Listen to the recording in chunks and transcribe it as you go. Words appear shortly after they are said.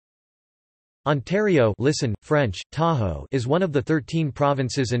Ontario, listen, French, Tahoe, is one of the 13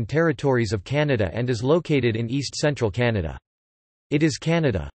 provinces and territories of Canada and is located in east-central Canada. It is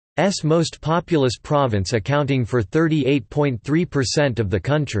Canada's most populous province, accounting for 38.3% of the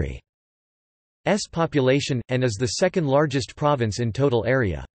country's population, and is the second largest province in total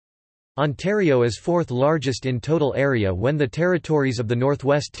area. Ontario is fourth largest in total area when the territories of the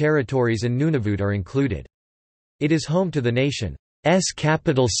Northwest Territories and Nunavut are included. It is home to the nation's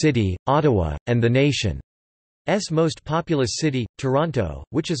capital city, Ottawa, and the nation's most populous city, Toronto,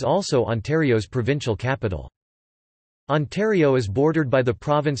 which is also Ontario's provincial capital. Ontario is bordered by the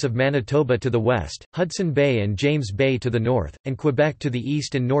province of Manitoba to the west, Hudson Bay and James Bay to the north, and Quebec to the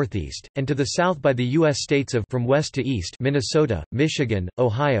east and northeast, and to the south by the U.S. states of from west to east Minnesota, Michigan,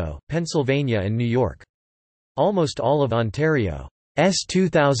 Ohio, Pennsylvania and New York. Almost all of Ontario's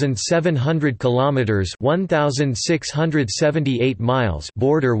 2,700 kilometers (1,678 miles)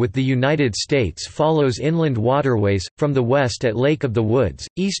 border with the United States follows inland waterways, from the west at Lake of the Woods,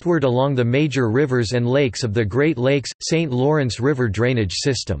 eastward along the major rivers and lakes of the Great Lakes, St. Lawrence River drainage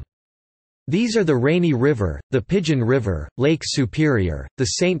system. These are the Rainy River, the Pigeon River, Lake Superior, the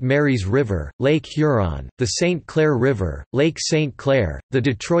St. Mary's River, Lake Huron, the St. Clair River, Lake St. Clair, the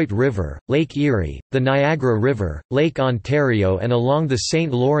Detroit River, Lake Erie, the Niagara River, Lake Ontario, and along the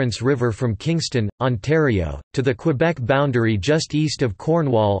St. Lawrence River from Kingston, Ontario, to the Quebec boundary just east of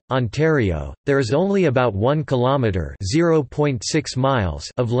Cornwall, Ontario. There is only about 1 kilometre (0.6 miles)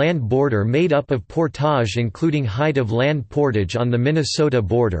 of land border made up of portage, including height of land portage on the Minnesota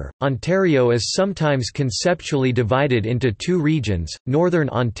border. Ontario is sometimes conceptually divided into two regions, Northern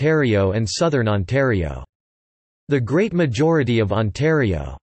Ontario and Southern Ontario. The great majority of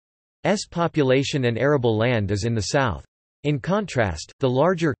Ontario's population and arable land is in the south. In contrast, the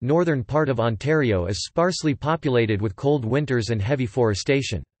larger, northern part of Ontario is sparsely populated with cold winters and heavy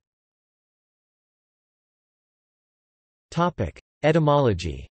forestation.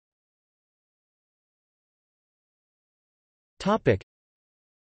 Etymology.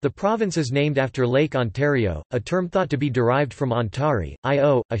 The province is named after Lake Ontario, a term thought to be derived from Ontari,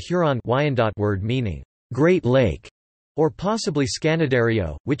 I.O., a Huron Wyandot word meaning, Great Lake, or possibly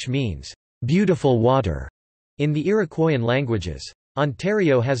Scanadario, which means, beautiful water, in the Iroquoian languages.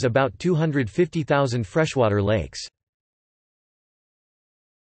 Ontario has about 250,000 freshwater lakes.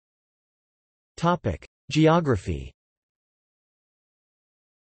 Geography.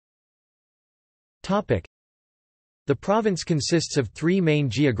 The province consists of three main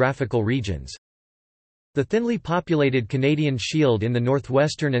geographical regions. The thinly populated Canadian Shield in the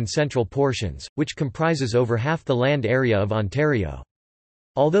northwestern and central portions, which comprises over half the land area of Ontario.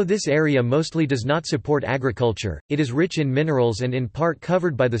 Although this area mostly does not support agriculture, it is rich in minerals and in part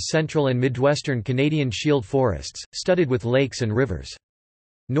covered by the central and midwestern Canadian Shield forests, studded with lakes and rivers.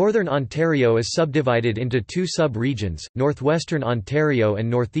 Northern Ontario is subdivided into two sub-regions, northwestern Ontario and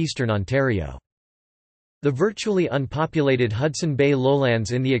northeastern Ontario. The virtually unpopulated Hudson Bay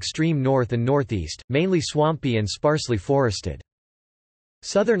lowlands in the extreme north and northeast, mainly swampy and sparsely forested.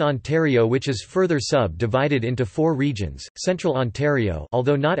 Southern Ontario, which is further sub-divided into four regions, Central Ontario,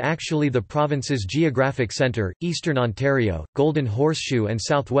 although not actually the province's geographic centre, Eastern Ontario, Golden Horseshoe and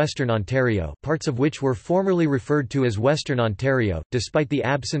Southwestern Ontario, parts of which were formerly referred to as Western Ontario. Despite the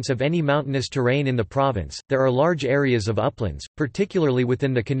absence of any mountainous terrain in the province, there are large areas of uplands, particularly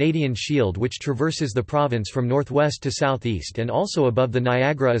within the Canadian Shield, which traverses the province from northwest to southeast and also above the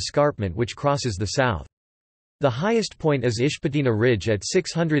Niagara Escarpment, which crosses the south. The highest point is Ishpetina Ridge at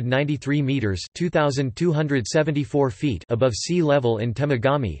 693 metres (2,274 feet) above sea level in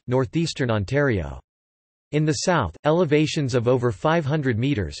Temagami, northeastern Ontario. In the south, elevations of over 500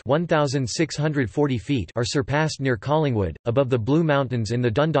 metres (1,640 feet) are surpassed near Collingwood, above the Blue Mountains in the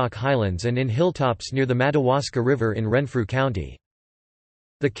Dundalk Highlands and in hilltops near the Madawaska River in Renfrew County.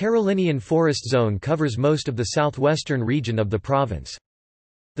 The Carolinian Forest Zone covers most of the southwestern region of the province.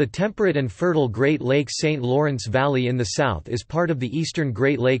 The temperate and fertile Great Lakes St. Lawrence Valley in the south is part of the eastern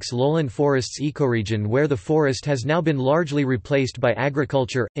Great Lakes lowland forests ecoregion, where the forest has now been largely replaced by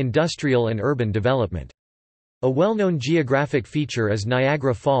agriculture, industrial and urban development. A well-known geographic feature is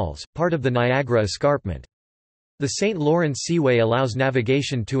Niagara Falls, part of the Niagara Escarpment. The St. Lawrence Seaway allows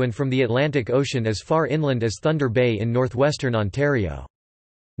navigation to and from the Atlantic Ocean as far inland as Thunder Bay in northwestern Ontario.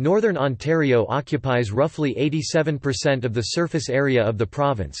 Northern Ontario occupies roughly 87% of the surface area of the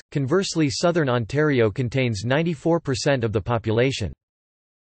province, conversely Southern Ontario contains 94% of the population.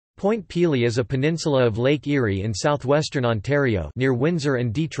 Point Pelee is a peninsula of Lake Erie in southwestern Ontario near Windsor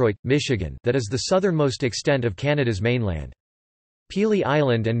and Detroit, Michigan that is the southernmost extent of Canada's mainland. Pelee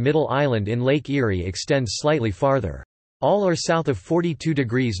Island and Middle Island in Lake Erie extends slightly farther. All are south of 42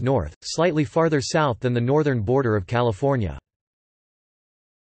 degrees north, slightly farther south than the northern border of California.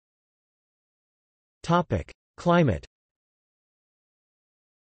 Climate.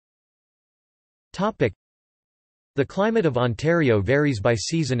 The climate of Ontario varies by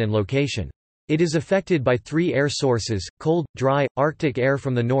season and location. It is affected by three air sources: cold, dry, Arctic air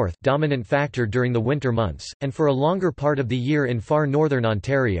from the north, dominant factor during the winter months, and for a longer part of the year in far northern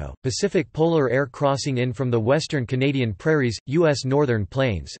Ontario, Pacific polar air crossing in from the western Canadian prairies, U.S. northern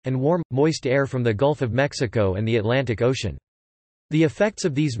plains, and warm, moist air from the Gulf of Mexico and the Atlantic Ocean. The effects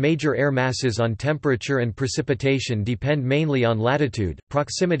of these major air masses on temperature and precipitation depend mainly on latitude,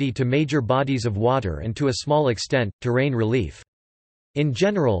 proximity to major bodies of water and to a small extent, terrain relief. In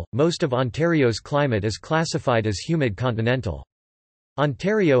general, most of Ontario's climate is classified as humid continental.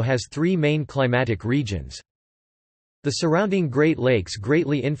 Ontario has three main climatic regions. The surrounding Great Lakes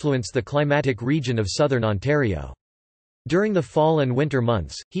greatly influence the climatic region of southern Ontario. During the fall and winter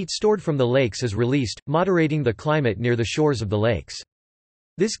months, heat stored from the lakes is released, moderating the climate near the shores of the lakes.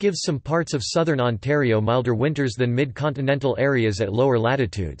 This gives some parts of southern Ontario milder winters than mid-continental areas at lower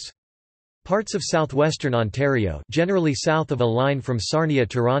latitudes. Parts of southwestern Ontario, generally south of a line from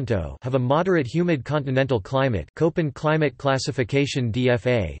Sarnia-Toronto, have a moderate humid continental climate, Köppen climate classification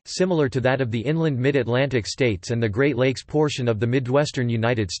DFA, similar to that of the inland mid-Atlantic states and the Great Lakes portion of the Midwestern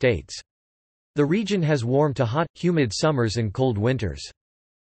United States. The region has warm to hot, humid summers and cold winters.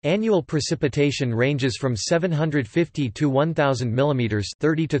 Annual precipitation ranges from 750 to 1,000 mm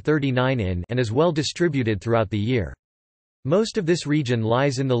 30 to 39 in and is well distributed throughout the year. Most of this region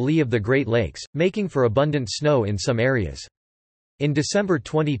lies in the lee of the Great Lakes, making for abundant snow in some areas. In December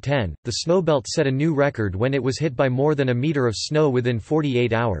 2010, the snowbelt set a new record when it was hit by more than a meter of snow within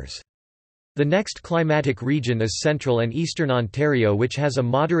 48 hours. The next climatic region is central and eastern Ontario, which has a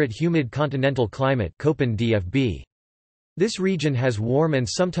moderate humid continental climate, Köppen DFB. This region has warm and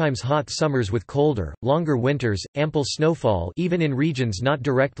sometimes hot summers with colder, longer winters, ample snowfall even in regions not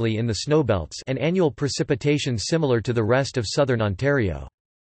directly in the snowbelts, and annual precipitation similar to the rest of southern Ontario.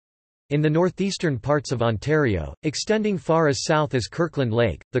 In the northeastern parts of Ontario, extending far as south as Kirkland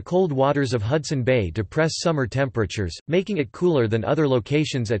Lake, the cold waters of Hudson Bay depress summer temperatures, making it cooler than other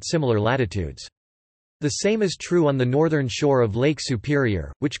locations at similar latitudes. The same is true on the northern shore of Lake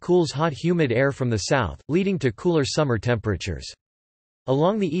Superior, which cools hot humid air from the south, leading to cooler summer temperatures.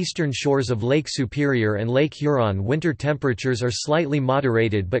 Along the eastern shores of Lake Superior and Lake Huron, winter temperatures are slightly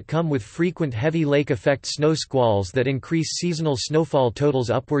moderated but come with frequent heavy lake effect snow squalls that increase seasonal snowfall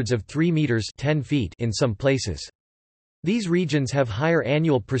totals upwards of 3 meters (10 feet) in some places. These regions have higher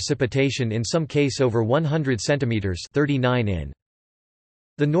annual precipitation, in some case over 100 centimeters (39 in).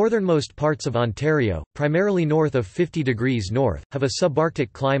 The northernmost parts of Ontario, primarily north of 50 degrees north, have a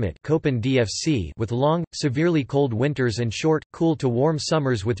subarctic climate, Köppen DFC, with long, severely cold winters and short, cool to warm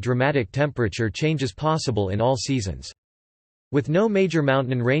summers with dramatic temperature changes possible in all seasons. With no major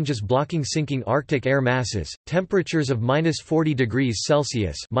mountain ranges blocking sinking Arctic air masses, temperatures of -40 degrees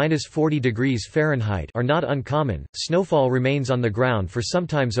Celsius (-40 degrees Fahrenheit) are not uncommon. Snowfall remains on the ground for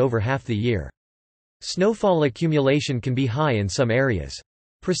sometimes over half the year. Snowfall accumulation can be high in some areas.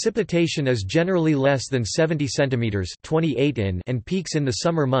 Precipitation is generally less than 70 cm (28 in) and peaks in the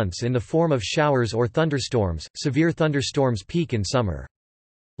summer months in the form of showers or thunderstorms. Severe thunderstorms peak in summer.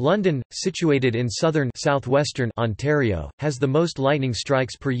 London, situated in southwestern Ontario, has the most lightning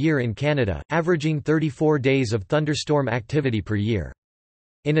strikes per year in Canada, averaging 34 days of thunderstorm activity per year.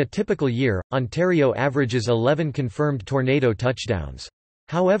 In a typical year, Ontario averages 11 confirmed tornado touchdowns.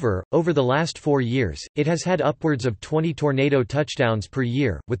 However, over the last 4 years, it has had upwards of 20 tornado touchdowns per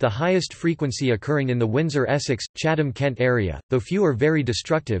year, with the highest frequency occurring in the Windsor-Essex, Chatham-Kent area, though few are very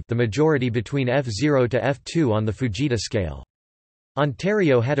destructive, the majority between F0 to F2 on the Fujita scale.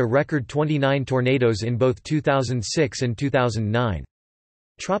 Ontario had a record 29 tornadoes in both 2006 and 2009.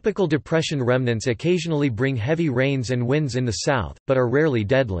 Tropical depression remnants occasionally bring heavy rains and winds in the south, but are rarely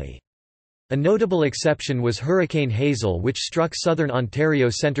deadly. A notable exception was Hurricane Hazel, which struck southern Ontario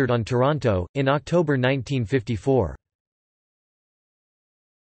centred on Toronto, in October 1954.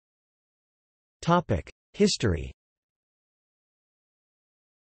 History.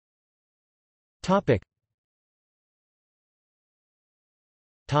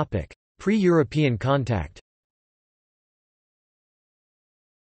 Pre-European contact.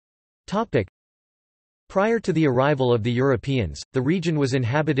 Prior to the arrival of the Europeans, the region was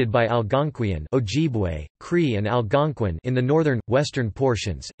inhabited by Algonquian Ojibwe, Cree and Algonquin in the northern, western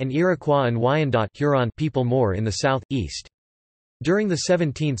portions, and Iroquois and Wyandot Huron people more in the south, east. During the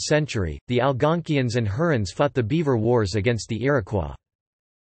 17th century, the Algonquians and Hurons fought the Beaver Wars against the Iroquois.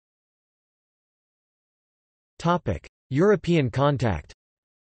 European contact.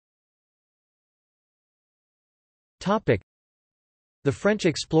 The French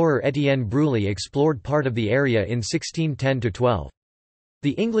explorer Étienne Brulé explored part of the area in 1610–12.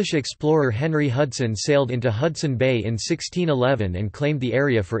 The English explorer Henry Hudson sailed into Hudson Bay in 1611 and claimed the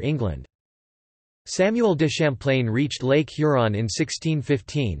area for England. Samuel de Champlain reached Lake Huron in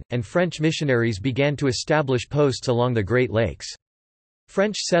 1615, and French missionaries began to establish posts along the Great Lakes.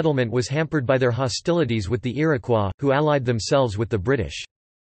 French settlement was hampered by their hostilities with the Iroquois, who allied themselves with the British.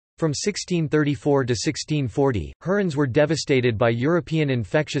 From 1634 to 1640, Hurons were devastated by European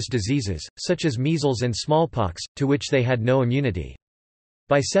infectious diseases, such as measles and smallpox, to which they had no immunity.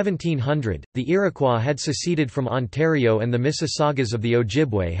 By 1700, the Iroquois had seceded from Ontario and the Mississaugas of the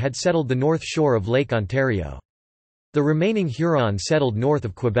Ojibwe had settled the north shore of Lake Ontario. The remaining Huron settled north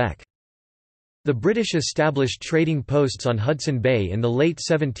of Quebec. The British established trading posts on Hudson Bay in the late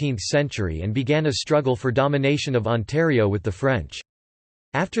 17th century and began a struggle for domination of Ontario with the French.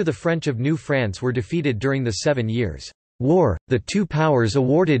 After the French of New France were defeated during the 7 Years' War, the two powers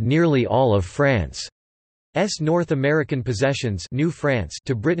awarded nearly all of France's North American possessions New France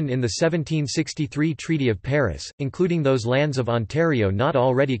to Britain in the 1763 Treaty of Paris, including those lands of Ontario not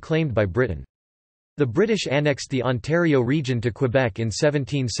already claimed by Britain. The British annexed the Ontario region to Quebec in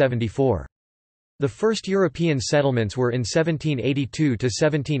 1774. The first European settlements were in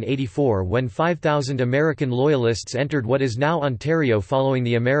 1782–1784 when 5,000 American Loyalists entered what is now Ontario following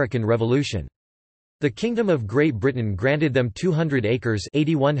the American Revolution. The Kingdom of Great Britain granted them 200 acres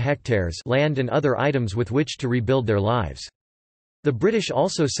 81 hectares land and other items with which to rebuild their lives. The British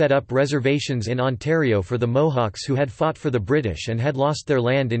also set up reservations in Ontario for the Mohawks who had fought for the British and had lost their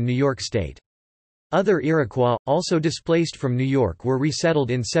land in New York State. Other Iroquois, also displaced from New York, were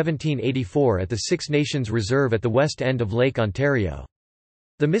resettled in 1784 at the Six Nations Reserve at the west end of Lake Ontario.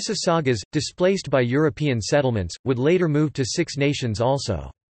 The Mississaugas, displaced by European settlements, would later move to Six Nations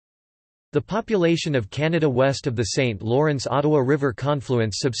also. The population of Canada west of the St. Lawrence-Ottawa River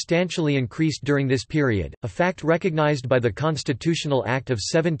confluence substantially increased during this period, a fact recognized by the Constitutional Act of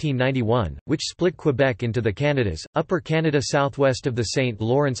 1791, which split Quebec into the Canadas, Upper Canada southwest of the St.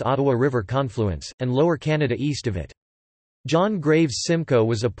 Lawrence-Ottawa River confluence, and Lower Canada east of it. John Graves Simcoe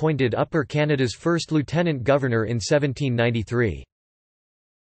was appointed Upper Canada's first lieutenant governor in 1793.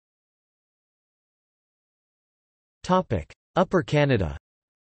 Upper Canada.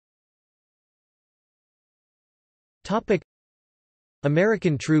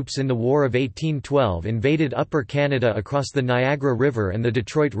 American troops in the War of 1812 invaded Upper Canada across the Niagara River and the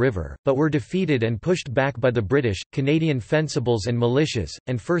Detroit River, but were defeated and pushed back by the British, Canadian Fencibles and militias,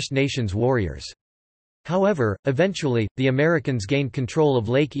 and First Nations warriors. However, eventually, the Americans gained control of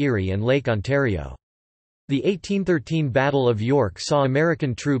Lake Erie and Lake Ontario. The 1813 Battle of York saw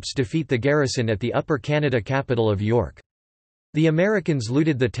American troops defeat the garrison at the Upper Canada capital of York. The Americans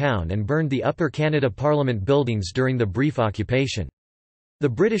looted the town and burned the Upper Canada Parliament buildings during the brief occupation. The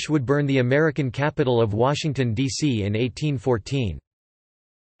British would burn the American capital of Washington, D.C. in 1814.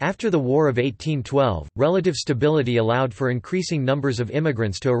 After the War of 1812, relative stability allowed for increasing numbers of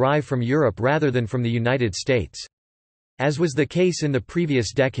immigrants to arrive from Europe rather than from the United States. As was the case in the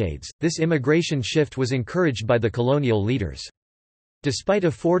previous decades, this immigration shift was encouraged by the colonial leaders. Despite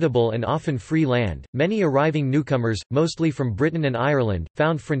affordable and often free land, many arriving newcomers, mostly from Britain and Ireland,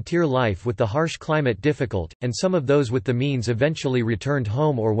 found frontier life with the harsh climate difficult, and some of those with the means eventually returned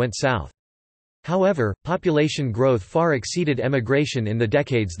home or went south. However, population growth far exceeded emigration in the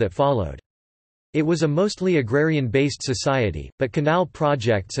decades that followed. It was a mostly agrarian-based society, but canal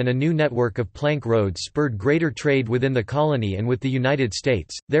projects and a new network of plank roads spurred greater trade within the colony and with the United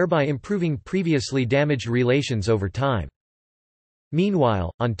States, thereby improving previously damaged relations over time.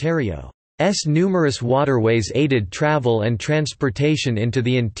 Meanwhile, Ontario's numerous waterways aided travel and transportation into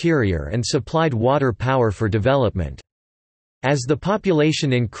the interior and supplied water power for development. As the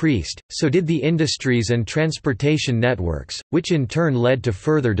population increased, so did the industries and transportation networks, which in turn led to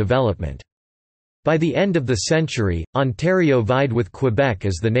further development. By the end of the century, Ontario vied with Quebec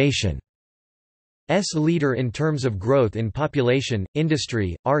as the nation's leader in terms of growth in population,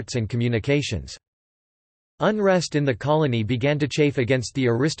 industry, arts and communications. Unrest in the colony began to chafe against the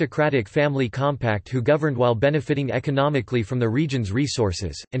aristocratic family compact who governed while benefiting economically from the region's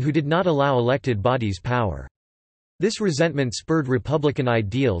resources, and who did not allow elected bodies power. This resentment spurred Republican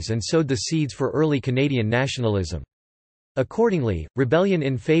ideals and sowed the seeds for early Canadian nationalism. Accordingly, rebellion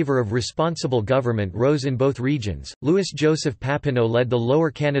in favour of responsible government rose in both regions. Louis-Joseph Papineau led the Lower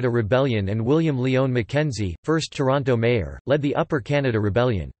Canada Rebellion and William Lyon Mackenzie, first Toronto mayor, led the Upper Canada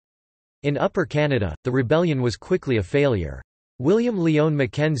Rebellion. In Upper Canada, the rebellion was quickly a failure. William Lyon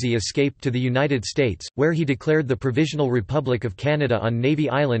Mackenzie escaped to the United States, where he declared the Provisional Republic of Canada on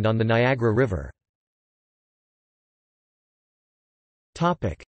Navy Island on the Niagara River.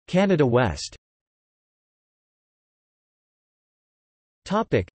 Canada West.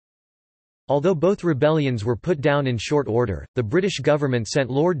 Although both rebellions were put down in short order, the British government sent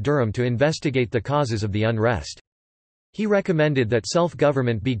Lord Durham to investigate the causes of the unrest. He recommended that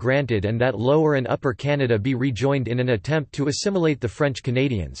self-government be granted and that Lower and Upper Canada be rejoined in an attempt to assimilate the French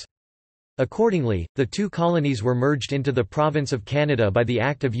Canadians. Accordingly, the two colonies were merged into the Province of Canada by the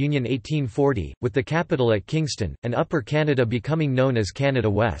Act of Union 1840, with the capital at Kingston, and Upper Canada becoming known as Canada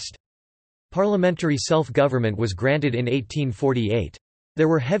West. Parliamentary self-government was granted in 1848. There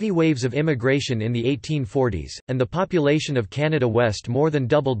were heavy waves of immigration in the 1840s, and the population of Canada West more than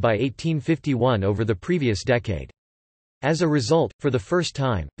doubled by 1851 over the previous decade. As a result, for the first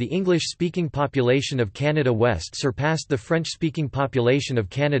time, the English-speaking population of Canada West surpassed the French-speaking population of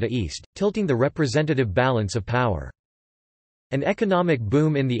Canada East, tilting the representative balance of power. An economic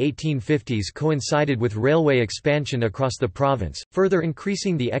boom in the 1850s coincided with railway expansion across the province, further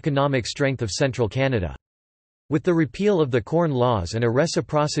increasing the economic strength of central Canada. With the repeal of the Corn Laws and a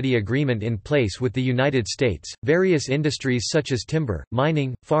reciprocity agreement in place with the United States, various industries such as timber,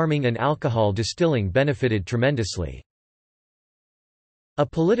 mining, farming and alcohol distilling benefited tremendously. A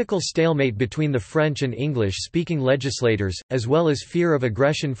political stalemate between the French and English-speaking legislators, as well as fear of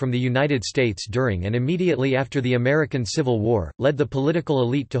aggression from the United States during and immediately after the American Civil War, led the political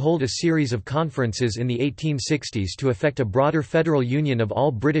elite to hold a series of conferences in the 1860s to effect a broader federal union of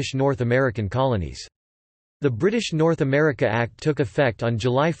all British North American colonies. The British North America Act took effect on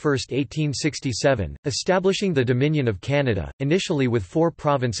July 1, 1867, establishing the Dominion of Canada, initially with 4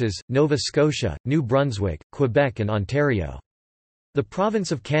 provinces, Nova Scotia, New Brunswick, Quebec and Ontario. The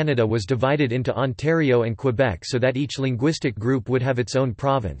province of Canada was divided into Ontario and Quebec so that each linguistic group would have its own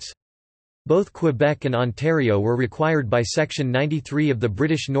province. Both Quebec and Ontario were required by Section 93 of the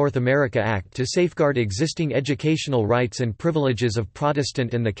British North America Act to safeguard existing educational rights and privileges of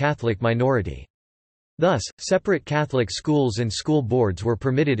Protestant and the Catholic minority. Thus, separate Catholic schools and school boards were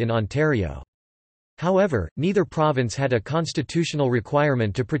permitted in Ontario. However, neither province had a constitutional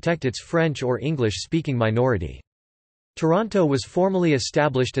requirement to protect its French or English-speaking minority. Toronto was formally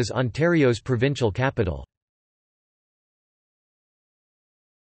established as Ontario's provincial capital.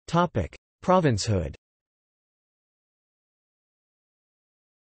 Provincehood.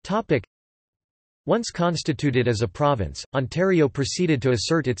 Once constituted as a province, Ontario proceeded to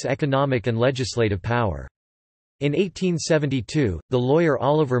assert its economic and legislative power. In 1872, the lawyer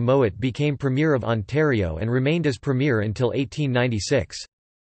Oliver Mowat became Premier of Ontario and remained as Premier until 1896.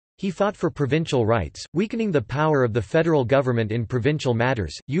 He fought for provincial rights, weakening the power of the federal government in provincial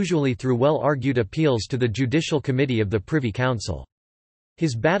matters, usually through well-argued appeals to the Judicial Committee of the Privy Council.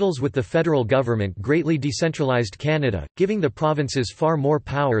 His battles with the federal government greatly decentralized Canada, giving the provinces far more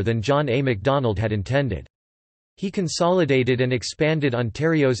power than John A. Macdonald had intended. He consolidated and expanded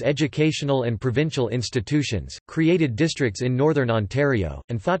Ontario's educational and provincial institutions, created districts in northern Ontario,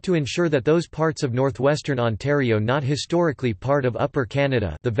 and fought to ensure that those parts of northwestern Ontario not historically part of Upper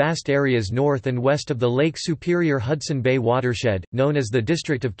Canada, the vast areas north and west of the Lake Superior-Hudson Bay watershed, known as the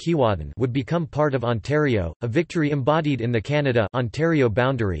District of Keewatin, would become part of Ontario, a victory embodied in the Canada-Ontario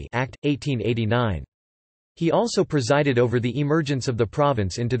Boundary Act, 1889. He also presided over the emergence of the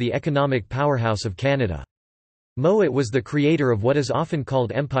province into the economic powerhouse of Canada. Mowat was the creator of what is often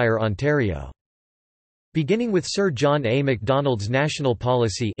called Empire Ontario. Beginning with Sir John A. Macdonald's National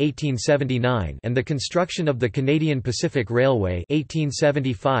Policy 1879 and the construction of the Canadian Pacific Railway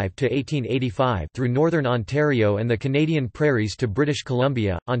 1875–1885 through northern Ontario and the Canadian Prairies to British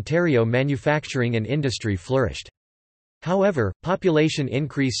Columbia, Ontario manufacturing and industry flourished. However, population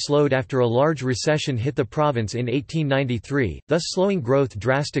increase slowed after a large recession hit the province in 1893, thus slowing growth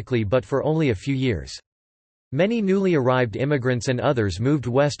drastically but for only a few years. Many newly arrived immigrants and others moved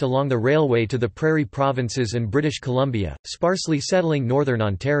west along the railway to the Prairie Provinces and British Columbia, sparsely settling northern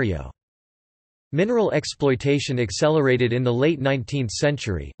Ontario. Mineral exploitation accelerated in the late 19th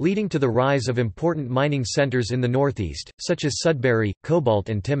century, leading to the rise of important mining centres in the northeast, such as Sudbury, Cobalt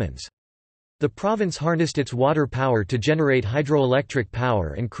and Timmins. The province harnessed its water power to generate hydroelectric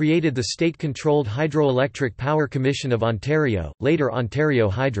power and created the state-controlled Hydroelectric Power Commission of Ontario, later Ontario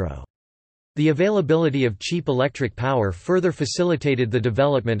Hydro. The availability of cheap electric power further facilitated the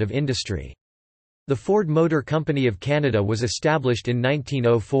development of industry. The Ford Motor Company of Canada was established in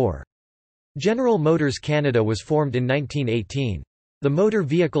 1904. General Motors Canada was formed in 1918. The motor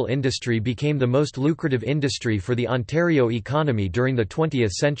vehicle industry became the most lucrative industry for the Ontario economy during the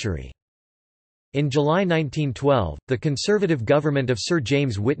 20th century. In July 1912, the Conservative government of Sir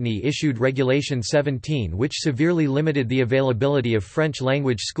James Whitney issued Regulation 17, which severely limited the availability of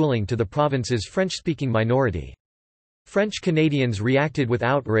French-language schooling to the province's French-speaking minority. French Canadians reacted with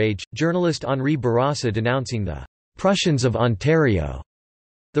outrage, journalist Henri Bourassa denouncing the Prussians of Ontario.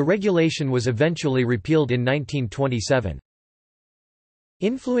 The regulation was eventually repealed in 1927.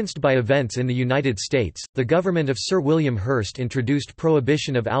 Influenced by events in the United States, the government of Sir William Hearst introduced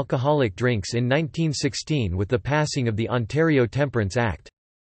prohibition of alcoholic drinks in 1916 with the passing of the Ontario Temperance Act.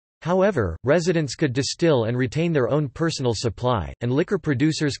 However, residents could distill and retain their own personal supply, and liquor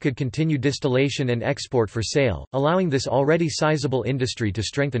producers could continue distillation and export for sale, allowing this already sizable industry to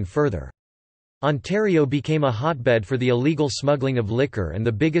strengthen further. Ontario became a hotbed for the illegal smuggling of liquor and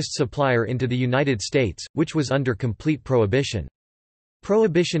the biggest supplier into the United States, which was under complete prohibition.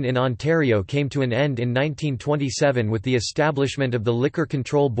 Prohibition in Ontario came to an end in 1927 with the establishment of the Liquor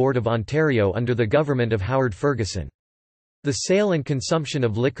Control Board of Ontario under the government of Howard Ferguson. The sale and consumption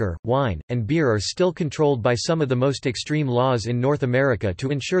of liquor, wine, and beer are still controlled by some of the most extreme laws in North America to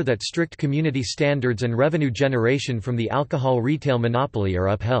ensure that strict community standards and revenue generation from the alcohol retail monopoly are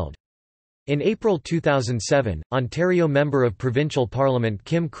upheld. In April 2007, Ontario Member of Provincial Parliament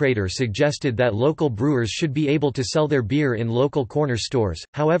Kim Crater suggested that local brewers should be able to sell their beer in local corner stores,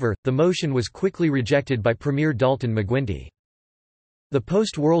 however, the motion was quickly rejected by Premier Dalton McGuinty. The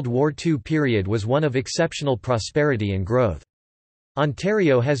post-World War II period was one of exceptional prosperity and growth.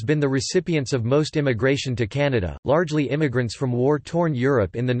 Ontario has been the recipients of most immigration to Canada, largely immigrants from war-torn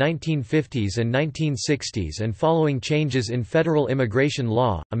Europe in the 1950s and 1960s, and following changes in federal immigration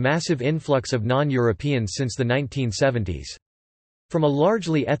law, a massive influx of non-Europeans since the 1970s. From a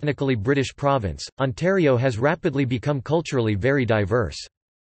largely ethnically British province, Ontario has rapidly become culturally very diverse.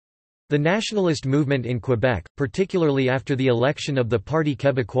 The nationalist movement in Quebec, particularly after the election of the Parti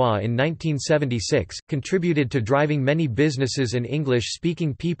Québécois in 1976, contributed to driving many businesses and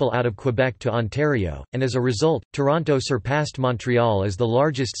English-speaking people out of Quebec to Ontario, and as a result, Toronto surpassed Montreal as the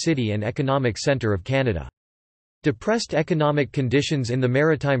largest city and economic centre of Canada. Depressed economic conditions in the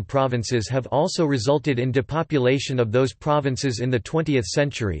maritime provinces have also resulted in depopulation of those provinces in the 20th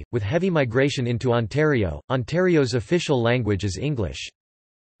century, with heavy migration into Ontario. Ontario's official language is English.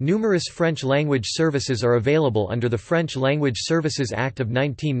 Numerous French-language services are available under the French Language Services Act of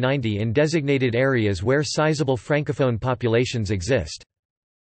 1990 in designated areas where sizable francophone populations exist.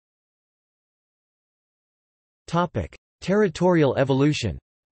 Territorial evolution.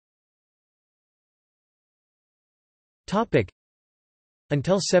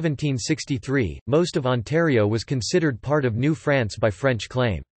 Until 1763, most of Ontario was considered part of New France by French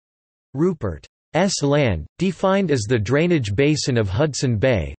claim. Rupert's land, defined as the drainage basin of Hudson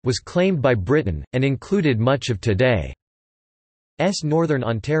Bay, was claimed by Britain, and included much of today's northern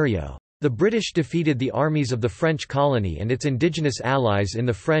Ontario. The British defeated the armies of the French colony and its indigenous allies in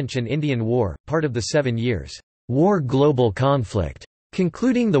the French and Indian War, part of the 7 Years' War global conflict.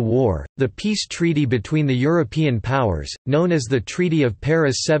 Concluding the war, the peace treaty between the European powers, known as the Treaty of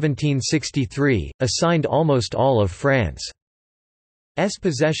Paris 1763, assigned almost all of France's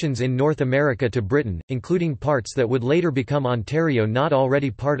possessions in North America to Britain, including parts that would later become Ontario not already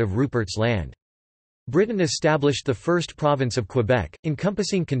part of Rupert's land. Britain established the first province of Quebec,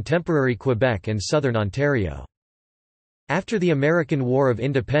 encompassing contemporary Quebec and southern Ontario. After the American War of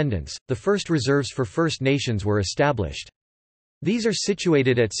Independence, the first reserves for First Nations were established. These are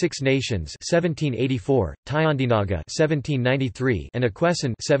situated at Six Nations 1784, Tyondinaga 1793, and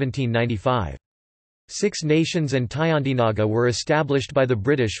Akwesasne 1795. Six Nations and Tyondinaga were established by the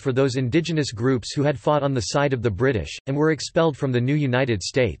British for those indigenous groups who had fought on the side of the British, and were expelled from the new United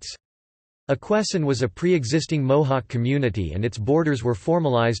States. Akwesasne was a pre-existing Mohawk community and its borders were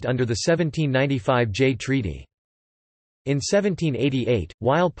formalized under the 1795 Jay Treaty. In 1788,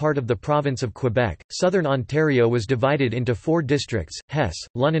 while part of the province of Quebec, southern Ontario was divided into 4 districts, Hesse,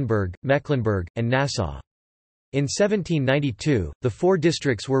 Lunenburg, Mecklenburg, and Nassau. In 1792, the 4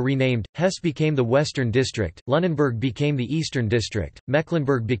 districts were renamed, Hesse became the Western District, Lunenburg became the Eastern District,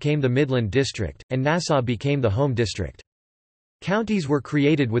 Mecklenburg became the Midland District, and Nassau became the Home District. Counties were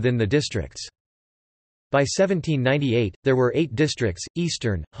created within the districts. By 1798, there were 8 districts,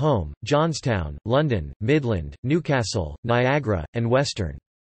 Eastern, Home, Johnstown, London, Midland, Newcastle, Niagara, and Western.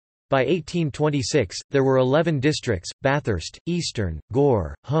 By 1826, there were 11 districts, Bathurst, Eastern,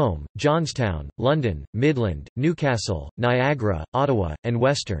 Gore, Home, Johnstown, London, Midland, Newcastle, Niagara, Ottawa, and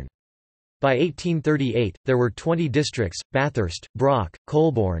Western. By 1838, there were 20 districts: Bathurst, Brock,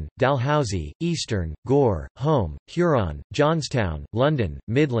 Colborne, Dalhousie, Eastern, Gore, Home, Huron, Johnstown, London,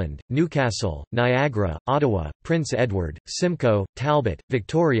 Midland, Newcastle, Niagara, Ottawa, Prince Edward, Simcoe, Talbot,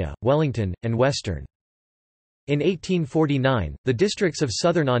 Victoria, Wellington, and Western. In 1849, the districts of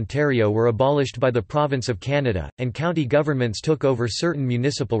southern Ontario were abolished by the Province of Canada, and county governments took over certain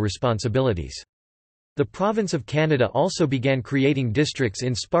municipal responsibilities. The Province of Canada also began creating districts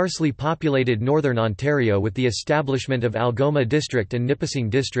in sparsely populated northern Ontario with the establishment of Algoma District and Nipissing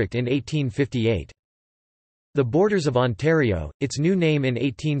District in 1858. The borders of Ontario, its new name in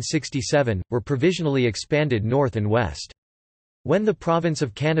 1867, were provisionally expanded north and west. When the Province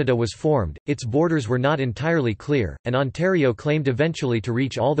of Canada was formed, its borders were not entirely clear, and Ontario claimed eventually to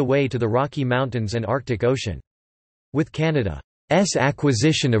reach all the way to the Rocky Mountains and Arctic Ocean. With Canada's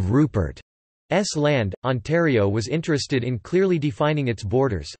acquisition of Rupert's land, Ontario was interested in clearly defining its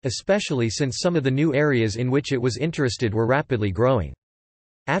borders, especially since some of the new areas in which it was interested were rapidly growing.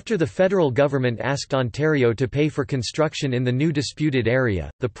 After the federal government asked Ontario to pay for construction in the new disputed area,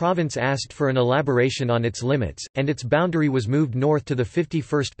 the province asked for an elaboration on its limits, and its boundary was moved north to the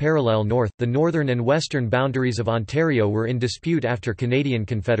 51st parallel north. The northern and western boundaries of Ontario were in dispute after Canadian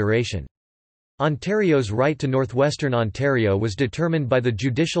Confederation. Ontario's right to northwestern Ontario was determined by the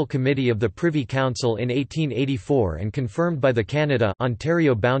Judicial Committee of the Privy Council in 1884 and confirmed by the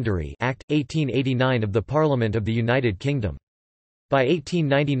Canada-Ontario Boundary Act, 1889 of the Parliament of the United Kingdom. By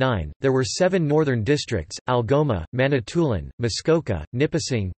 1899, there were 7 northern districts: Algoma, Manitoulin, Muskoka,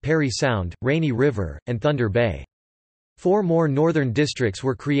 Nipissing, Parry Sound, Rainy River, and Thunder Bay. 4 more northern districts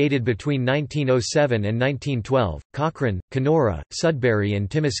were created between 1907 and 1912: Cochrane, Kenora, Sudbury and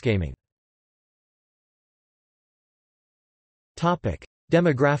Timiskaming.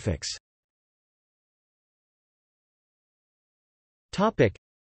 Demographics.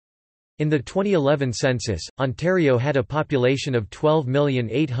 In the 2011 census, Ontario had a population of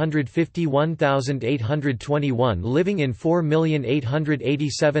 12,851,821 living in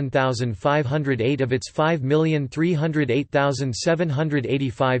 4,887,508 of its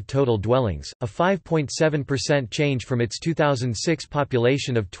 5,308,785 total dwellings, a 5.7% change from its 2006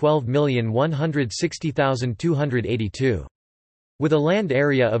 population of 12,160,282. With a land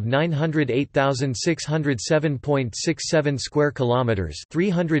area of 908,607.67 square kilometers,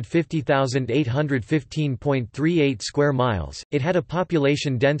 350,815.38 square miles, it had a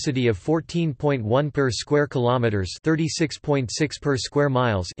population density of 14.1 per square kilometers, 36.6 per square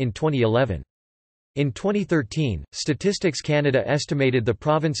miles in 2011. In 2013, Statistics Canada estimated the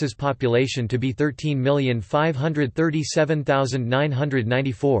province's population to be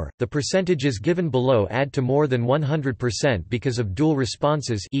 13,537,994. The percentages given below add to more than 100% because of dual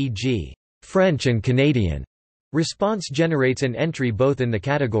responses, e.g., French and Canadian. Response generates an entry both in the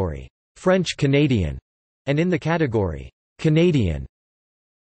category French Canadian and in the category Canadian.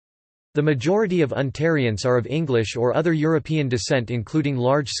 The majority of Ontarians are of English or other European descent, including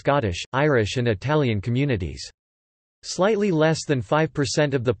large Scottish, Irish and Italian communities. Slightly less than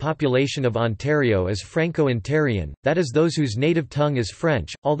 5% of the population of Ontario is Franco-Ontarian, that is those whose native tongue is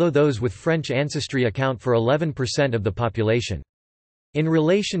French, although those with French ancestry account for 11% of the population. In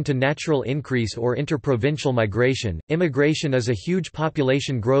relation to natural increase or interprovincial migration, immigration is a huge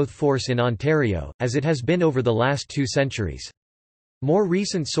population growth force in Ontario, as it has been over the last 2 centuries. More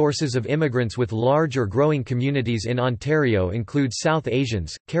recent sources of immigrants with large or growing communities in Ontario include South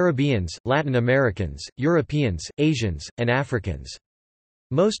Asians, Caribbeans, Latin Americans, Europeans, Asians, and Africans.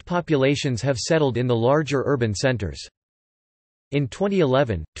 Most populations have settled in the larger urban centres. In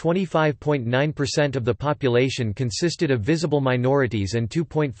 2011, 25.9% of the population consisted of visible minorities and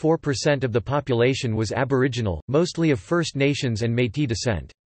 2.4% of the population was Aboriginal, mostly of First Nations and Métis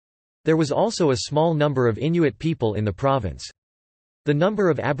descent. There was also a small number of Inuit people in the province. The number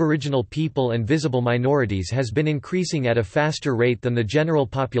of Aboriginal people and visible minorities has been increasing at a faster rate than the general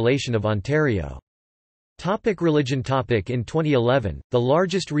population of Ontario. Religion. In 2011, the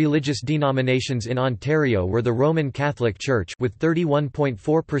largest religious denominations in Ontario were the Roman Catholic Church with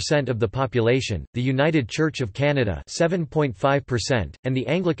 31.4% of the population, the United Church of Canada 7.5%, and the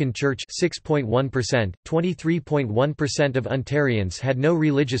Anglican Church 6.1%. 23.1% of Ontarians had no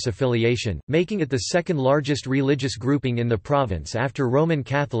religious affiliation, making it the second largest religious grouping in the province after Roman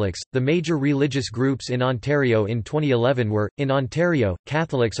Catholics. The major religious groups in Ontario in 2011 were: in Ontario,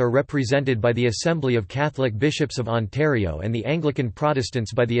 Catholics are represented by the Assembly of Catholic Bishops of Ontario and the Anglican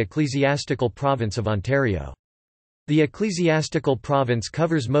Protestants by the Ecclesiastical Province of Ontario. The ecclesiastical province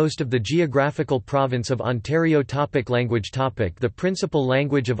covers most of the geographical province of Ontario. Language. The principal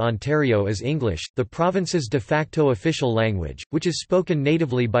language of Ontario is English, the province's de facto official language, which is spoken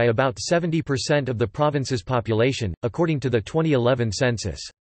natively by about 70% of the province's population, according to the 2011 census.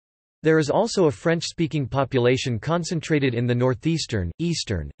 There is also a French-speaking population concentrated in the northeastern,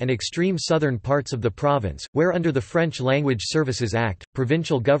 eastern, and extreme southern parts of the province, where under the French Language Services Act,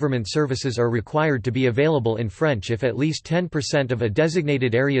 provincial government services are required to be available in French if at least 10% of a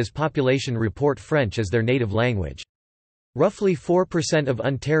designated area's population report French as their native language. Roughly 4% of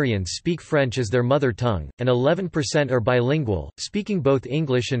Ontarians speak French as their mother tongue, and 11% are bilingual, speaking both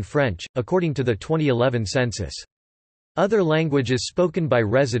English and French, according to the 2011 census. Other languages spoken by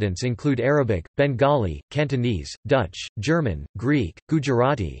residents include Arabic, Bengali, Cantonese, Dutch, German, Greek,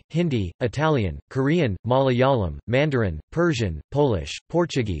 Gujarati, Hindi, Italian, Korean, Malayalam, Mandarin, Persian, Polish,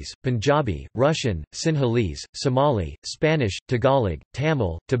 Portuguese, Punjabi, Russian, Sinhalese, Somali, Spanish, Tagalog,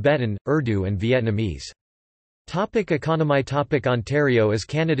 Tamil, Tibetan, Urdu and Vietnamese. Economy. Ontario is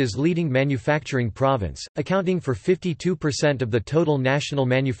Canada's leading manufacturing province, accounting for 52% of the total national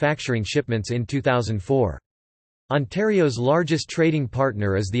manufacturing shipments in 2004. Ontario's largest trading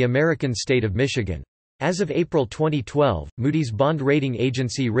partner is the American state of Michigan. As of April 2012, Moody's bond rating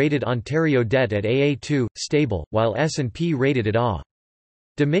agency rated Ontario debt at AA2, stable, while S&P rated it A.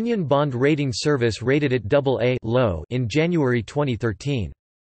 Dominion Bond Rating Service rated it AA low in January 2013.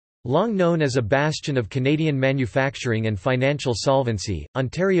 Long known as a bastion of Canadian manufacturing and financial solvency,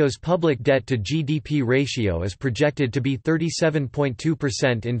 Ontario's public debt-to-GDP ratio is projected to be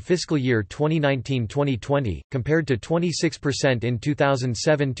 37.2% in fiscal year 2019-2020, compared to 26% in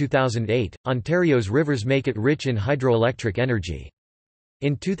 2007-2008. Ontario's rivers make it rich in hydroelectric energy.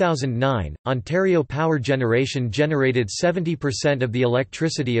 In 2009, Ontario Power Generation generated 70% of the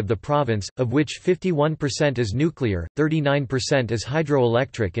electricity of the province, of which 51% is nuclear, 39% is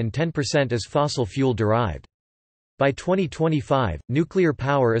hydroelectric and 10% is fossil fuel derived. By 2025, nuclear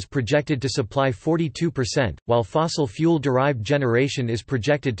power is projected to supply 42%, while fossil fuel derived generation is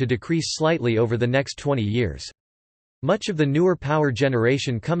projected to decrease slightly over the next 20 years. Much of the newer power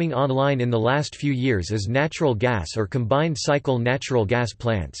generation coming online in the last few years is natural gas or combined cycle natural gas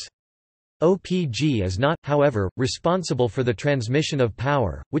plants. OPG is not, however, responsible for the transmission of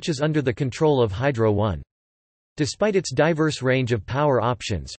power, which is under the control of Hydro One. Despite its diverse range of power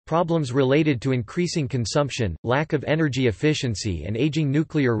options, problems related to increasing consumption, lack of energy efficiency and aging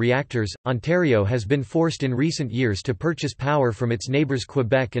nuclear reactors, Ontario has been forced in recent years to purchase power from its neighbours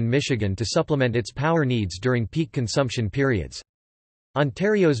Quebec and Michigan to supplement its power needs during peak consumption periods.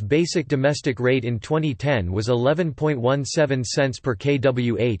 Ontario's basic domestic rate in 2010 was 11.17 cents per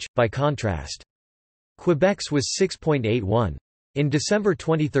kWh, by contrast. Quebec's was 6.81. In December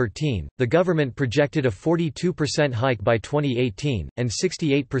 2013, the government projected a 42% hike by 2018, and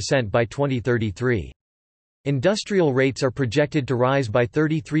 68% by 2033. Industrial rates are projected to rise by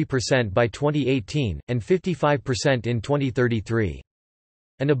 33% by 2018, and 55% in 2033.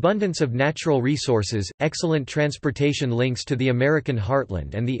 An abundance of natural resources, excellent transportation links to the American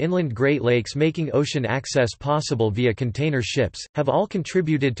heartland and the inland Great Lakes making ocean access possible via container ships, have all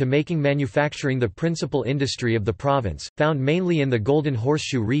contributed to making manufacturing the principal industry of the province, found mainly in the Golden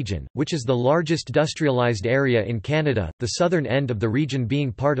Horseshoe region, which is the largest industrialized area in Canada, the southern end of the region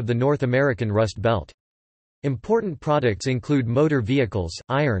being part of the North American Rust Belt. Important products include motor vehicles,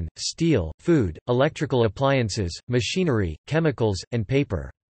 iron, steel, food, electrical appliances, machinery, chemicals, and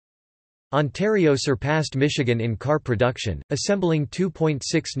paper. Ontario surpassed Michigan in car production, assembling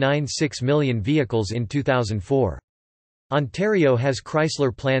 2.696 million vehicles in 2004. Ontario has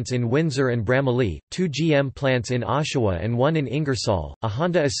Chrysler plants in Windsor and Bramalea, 2 GM plants in Oshawa and 1 in Ingersoll, a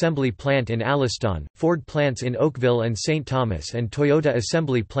Honda assembly plant in Alliston, Ford plants in Oakville and St. Thomas and Toyota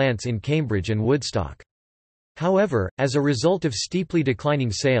assembly plants in Cambridge and Woodstock. However, as a result of steeply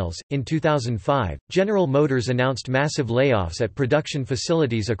declining sales, in 2005, General Motors announced massive layoffs at production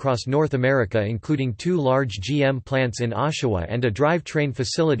facilities across North America, including 2 large GM plants in Oshawa and a drivetrain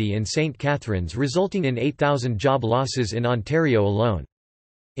facility in St. Catharines, resulting in 8,000 job losses in Ontario alone.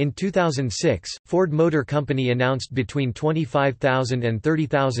 In 2006, Ford Motor Company announced between 25,000 and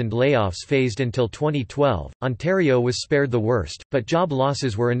 30,000 layoffs phased until 2012. Ontario was spared the worst, but job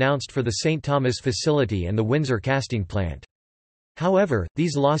losses were announced for the St. Thomas facility and the Windsor casting plant. However,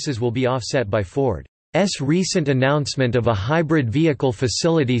 these losses will be offset by Ford's recent announcement of a hybrid vehicle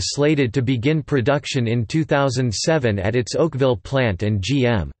facility slated to begin production in 2007 at its Oakville plant and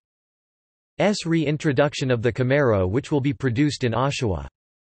GM's reintroduction of the Camaro, which will be produced in Oshawa.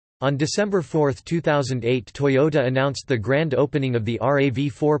 On December 4, 2008, Toyota announced the grand opening of the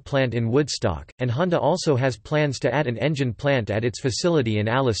RAV4 plant in Woodstock, and Honda also has plans to add an engine plant at its facility in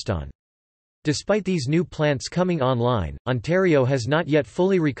Alliston. Despite these new plants coming online, Ontario has not yet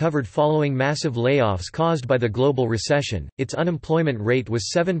fully recovered following massive layoffs caused by the global recession. Its unemployment rate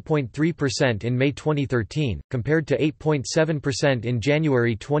was 7.3% in May 2013, compared to 8.7% in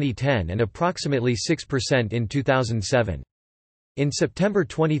January 2010 and approximately 6% in 2007. In September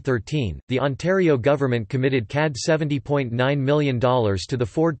 2013, the Ontario government committed CAD $70.9 million to the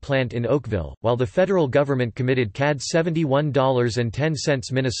Ford plant in Oakville, while the federal government committed CAD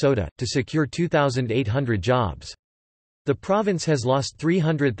 $71.10 Minnesota, to secure 2,800 jobs. The province has lost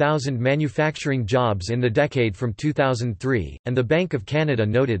 300,000 manufacturing jobs in the decade from 2003, and the Bank of Canada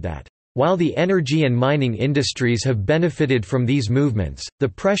noted that while the energy and mining industries have benefited from these movements, the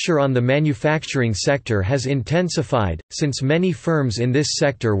pressure on the manufacturing sector has intensified, since many firms in this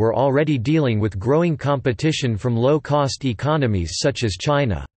sector were already dealing with growing competition from low-cost economies such as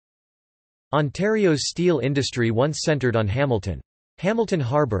China. Ontario's steel industry once centred on Hamilton. Hamilton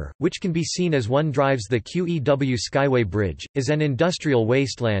Harbour, which can be seen as one drives the QEW Skyway Bridge, is an industrial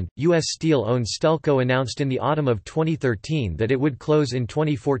wasteland. U.S. Steel-owned Stelco announced in the autumn of 2013 that it would close in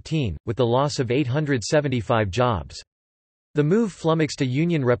 2014, with the loss of 875 jobs. The move flummoxed a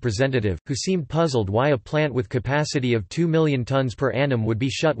union representative, who seemed puzzled why a plant with capacity of 2 million tonnes per annum would be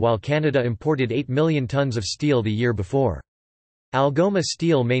shut while Canada imported 8 million tonnes of steel the year before. Algoma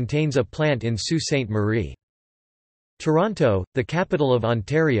Steel maintains a plant in Sault Ste. Marie. Toronto, the capital of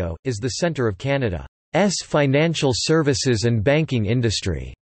Ontario, is the centre of Canada's financial services and banking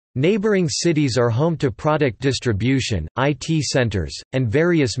industry. Neighbouring cities are home to product distribution, IT centres, and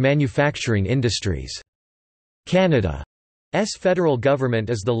various manufacturing industries. Canada's federal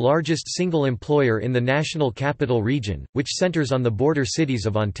government is the largest single employer in the National Capital Region, which centres on the border cities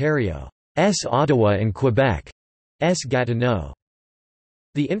of Ontario's Ottawa and Quebec's Gatineau.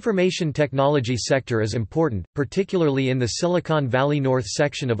 The information technology sector is important, particularly in the Silicon Valley North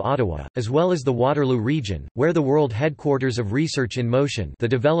section of Ottawa, as well as the Waterloo region, where the world headquarters of Research in Motion, the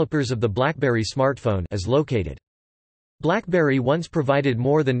developers of the BlackBerry smartphone, is located. BlackBerry once provided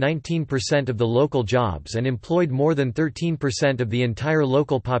more than 19% of the local jobs and employed more than 13% of the entire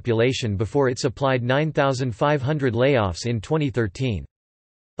local population before it supplied 9,500 layoffs in 2013.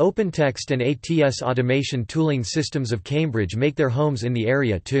 OpenText and ATS Automation Tooling Systems of Cambridge make their homes in the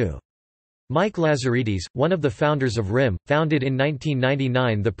area too. Mike Lazaridis, one of the founders of RIM, founded in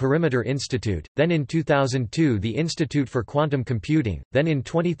 1999 the Perimeter Institute, then in 2002 the Institute for Quantum Computing, then in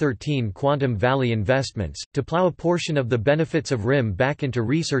 2013 Quantum Valley Investments, to plow a portion of the benefits of RIM back into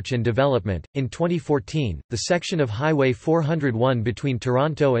research and development. In 2014, the section of Highway 401 between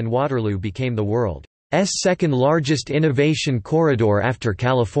Toronto and Waterloo became the world's second largest innovation corridor after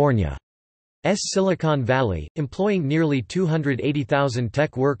California's Silicon Valley, employing nearly 280,000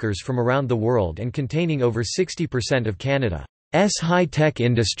 tech workers from around the world and containing over 60% of Canada's high-tech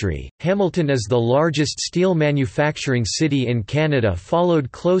industry. Hamilton is the largest steel manufacturing city in Canada,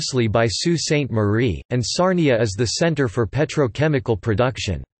 followed closely by Sault Ste. Marie, and Sarnia is the centre for petrochemical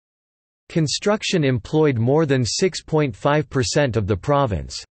production. Construction employed more than 6.5% of the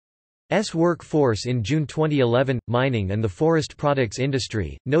province's workforce in June 2011. Mining and the forest products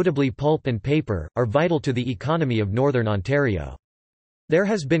industry, notably pulp and paper, are vital to the economy of Northern Ontario. There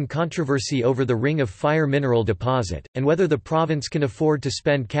has been controversy over the Ring of Fire mineral deposit, and whether the province can afford to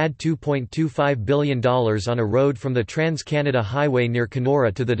spend CAD $2.25 billion on a road from the Trans-Canada Highway near Kenora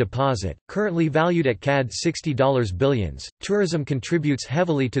to the deposit, currently valued at CAD $60 billion. Tourism contributes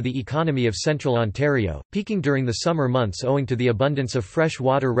heavily to the economy of Central Ontario, peaking during the summer months owing to the abundance of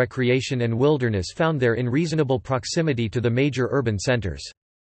freshwater recreation and wilderness found there in reasonable proximity to the major urban centres.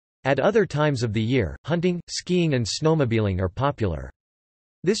 At other times of the year, hunting, skiing and snowmobiling are popular.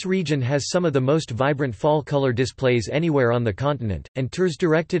 This region has some of the most vibrant fall color displays anywhere on the continent, and tours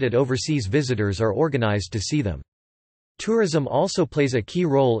directed at overseas visitors are organized to see them. Tourism also plays a key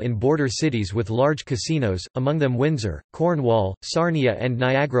role in border cities with large casinos, among them Windsor, Cornwall, Sarnia and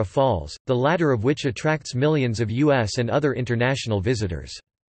Niagara Falls, the latter of which attracts millions of U.S. and other international visitors.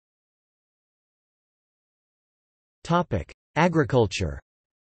 Agriculture.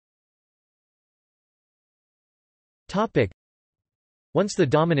 Once the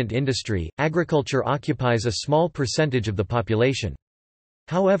dominant industry, agriculture occupies a small percentage of the population.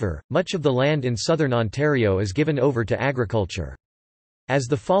 However, much of the land in southern Ontario is given over to agriculture. As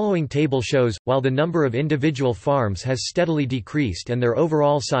the following table shows, while the number of individual farms has steadily decreased and their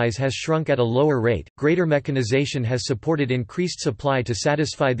overall size has shrunk at a lower rate, greater mechanization has supported increased supply to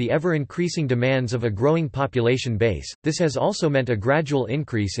satisfy the ever-increasing demands of a growing population base. This has also meant a gradual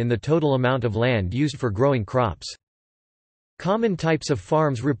increase in the total amount of land used for growing crops. Common types of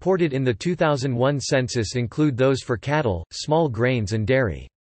farms reported in the 2001 census include those for cattle, small grains and dairy.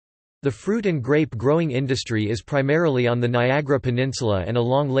 The fruit and grape growing industry is primarily on the Niagara Peninsula and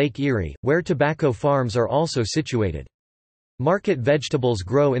along Lake Erie, where tobacco farms are also situated. Market vegetables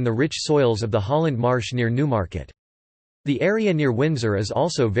grow in the rich soils of the Holland Marsh near Newmarket. The area near Windsor is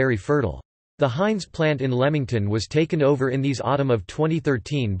also very fertile. The Heinz plant in Leamington was taken over in these autumn of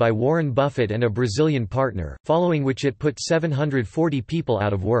 2013 by Warren Buffett and a Brazilian partner, following which it put 740 people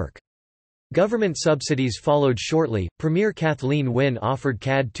out of work. Government subsidies followed shortly. Premier Kathleen Wynne offered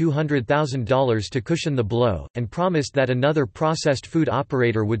CAD $200,000 to cushion the blow, and promised that another processed food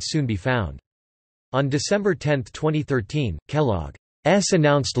operator would soon be found. On December 10, 2013, Kellogg's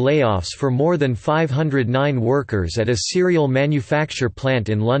announced layoffs for more than 509 workers at a cereal manufacture plant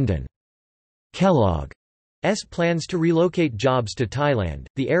in London. Kellogg's plans to relocate jobs to Thailand.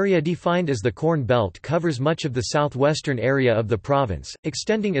 The area defined as the Corn Belt covers much of the southwestern area of the province,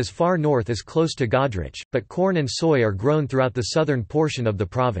 extending as far north as close to Godrich, but corn and soy are grown throughout the southern portion of the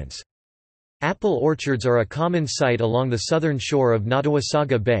province. Apple orchards are a common sight along the southern shore of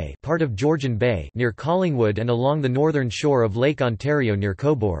Nottawasaga Bay, part of Georgian Bay, near Collingwood, and along the northern shore of Lake Ontario near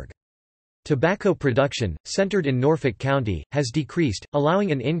Cobourg. Tobacco production, centred in Norfolk County, has decreased,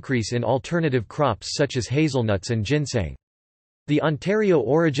 allowing an increase in alternative crops such as hazelnuts and ginseng. The Ontario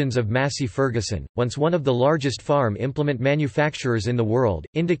origins of Massey Ferguson, once one of the largest farm implement manufacturers in the world,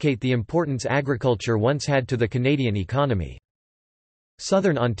 indicate the importance agriculture once had to the Canadian economy.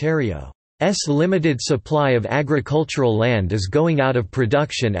 Southern Ontario's limited supply of agricultural land is going out of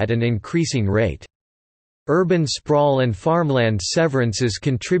production at an increasing rate. Urban sprawl and farmland severances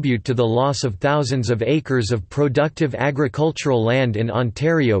contribute to the loss of thousands of acres of productive agricultural land in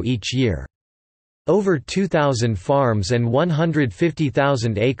Ontario each year. Over 2,000 farms and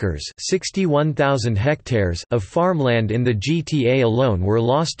 150,000 acres (61,000 hectares) of farmland in the GTA alone were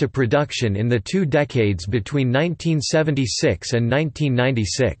lost to production in the 2 decades between 1976 and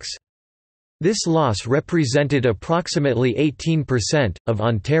 1996. This loss represented approximately 18% of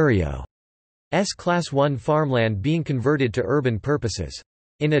Ontario's Class 1 farmland being converted to urban purposes.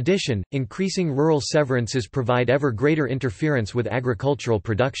 In addition, increasing rural severances provide ever greater interference with agricultural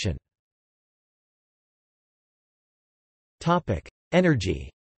production. Energy.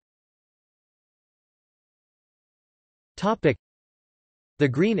 The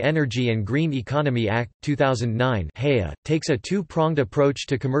Green Energy and Green Economy Act, 2009 takes a two-pronged approach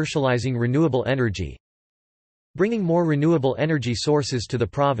to commercializing renewable energy, bringing more renewable energy sources to the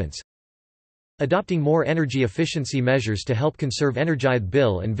province, adopting more energy efficiency measures to help conserve energy. The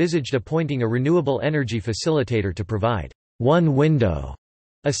bill envisaged appointing a renewable energy facilitator to provide one-window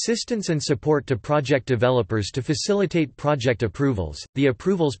assistance and support to project developers to facilitate project approvals. The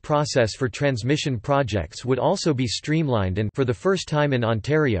approvals process for transmission projects would also be streamlined, and for the first time in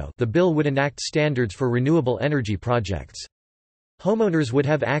Ontario, the bill would enact standards for renewable energy projects. Homeowners would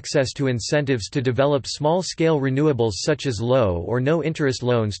have access to incentives to develop small-scale renewables such as low or no-interest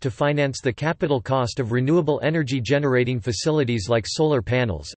loans to finance the capital cost of renewable energy generating facilities like solar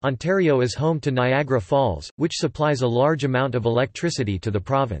panels. Ontario is home to Niagara Falls, which supplies a large amount of electricity to the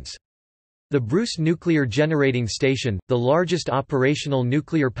province. The Bruce Nuclear Generating Station, the largest operational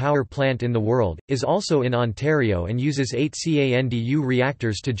nuclear power plant in the world, is also in Ontario and uses 8 CANDU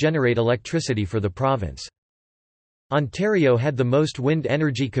reactors to generate electricity for the province. Ontario had the most wind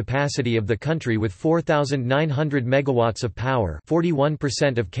energy capacity of the country with 4,900 megawatts of power,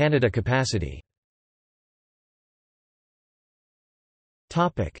 41% of Canada capacity.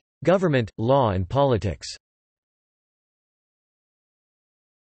 Topic: Government, law and politics.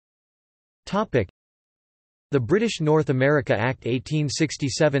 Topic: The British North America Act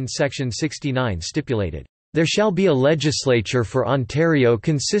 1867 Section 69 stipulated, "There shall be a legislature for Ontario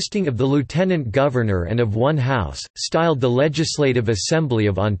consisting of the Lieutenant Governor and of one House, styled the Legislative Assembly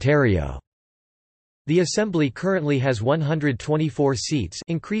of Ontario." The Assembly currently has 124 seats,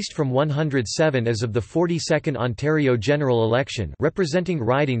 increased from 107 as of the 42nd Ontario general election, representing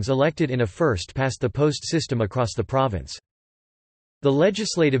ridings elected in a first-past-the-post system across the province. The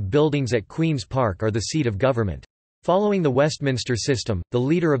legislative buildings at Queen's Park are the seat of government. Following the Westminster system, the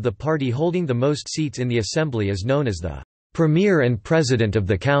leader of the party holding the most seats in the Assembly is known as the Premier and President of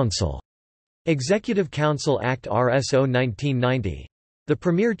the Council. Executive Council Act RSO 1990. The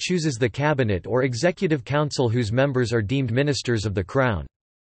Premier chooses the Cabinet or Executive Council whose members are deemed ministers of the Crown.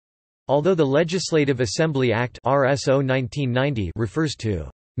 Although the Legislative Assembly Act (RSO 1990) refers to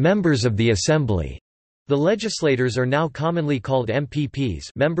members of the Assembly, the legislators are now commonly called MPPs,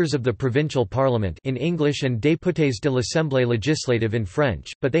 members of the provincial parliament in English, and députés de l'Assemblée législative in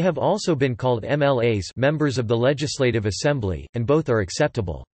French, but they have also been called MLAs, members of the Legislative Assembly, and both are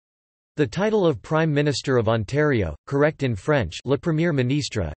acceptable. The title of Prime Minister of Ontario, correct in French, Le Premier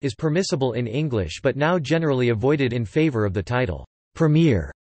Ministre, is permissible in English but now generally avoided in favour of the title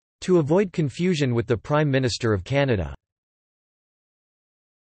Premier, to avoid confusion with the Prime Minister of Canada.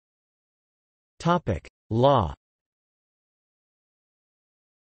 Law.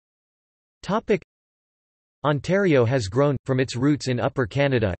 Ontario has grown, from its roots in Upper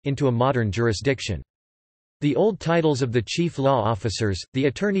Canada, into a modern jurisdiction. The old titles of the Chief Law Officers, the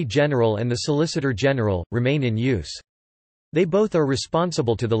Attorney General and the Solicitor General, remain in use. They both are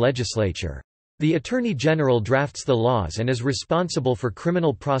responsible to the legislature. The Attorney General drafts the laws and is responsible for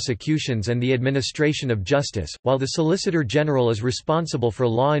criminal prosecutions and the administration of justice, while the Solicitor General is responsible for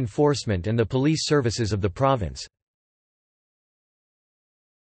law enforcement and the police services of the province.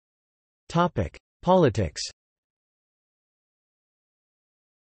 Politics.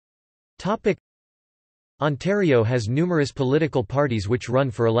 Ontario has numerous political parties which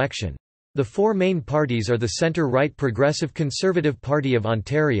run for election. The four main parties are the centre-right Progressive Conservative Party of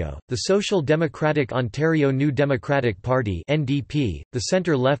Ontario, the Social Democratic Ontario New Democratic Party (NDP), the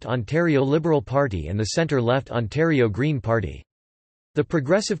centre-left Ontario Liberal Party and the centre-left Ontario Green Party. The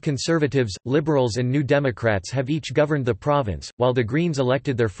Progressive Conservatives, Liberals and New Democrats have each governed the province, while the Greens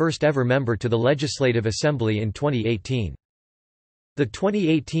elected their first ever member to the Legislative Assembly in 2018. The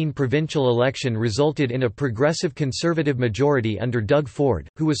 2018 provincial election resulted in a Progressive Conservative majority under Doug Ford,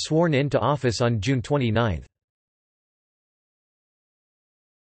 who was sworn into office on June 29.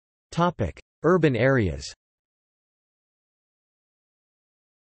 Urban areas.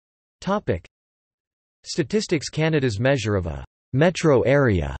 Statistics Canada's measure of a metro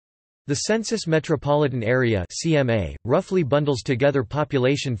area. The Census Metropolitan Area (CMA) roughly bundles together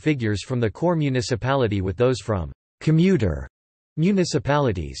population figures from the core municipality with those from commuter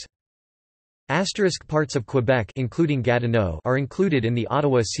municipalities. Parts of Quebec including Gatineau are included in the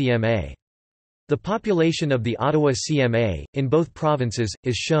Ottawa CMA. The population of the Ottawa CMA, in both provinces,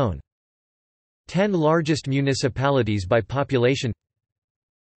 is shown. 10 largest municipalities by population.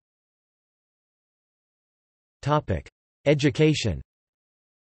 Education.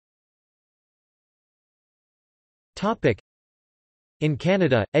 In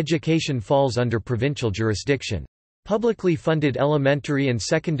Canada, education falls under provincial jurisdiction. Publicly funded elementary and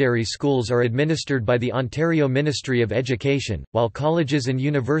secondary schools are administered by the Ontario Ministry of Education, while colleges and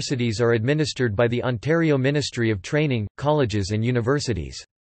universities are administered by the Ontario Ministry of Training, Colleges and Universities.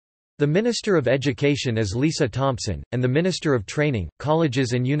 The Minister of Education is Lisa Thompson, and the Minister of Training,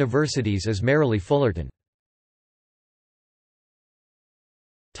 Colleges and Universities is Marilee Fullerton.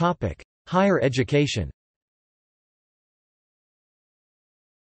 Higher education.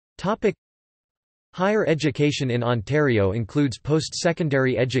 Higher education in Ontario includes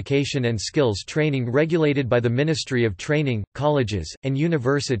post-secondary education and skills training regulated by the Ministry of Training, Colleges, and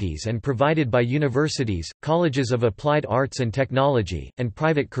Universities and provided by universities, colleges of applied arts and technology, and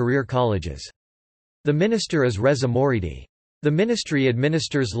private career colleges. The minister is Reza Moridi. The ministry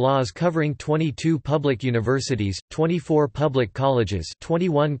administers laws covering 22 public universities, 24 public colleges,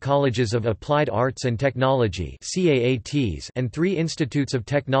 21 colleges of applied arts and technology (CAATs), and 3 institutes of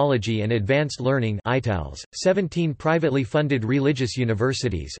technology and advanced learning (ITALs), 17 privately funded religious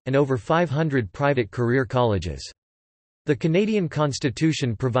universities, and over 500 private career colleges. The Canadian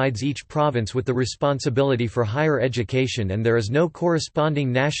Constitution provides each province with the responsibility for higher education, and there is no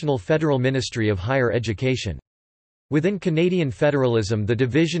corresponding national federal ministry of higher education. Within Canadian federalism, the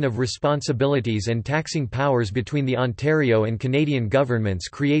division of responsibilities and taxing powers between the Ontario and Canadian governments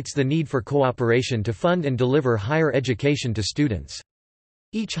creates the need for cooperation to fund and deliver higher education to students.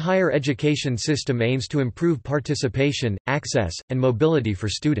 Each higher education system aims to improve participation, access, and mobility for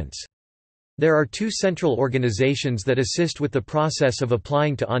students. There are 2 central organizations that assist with the process of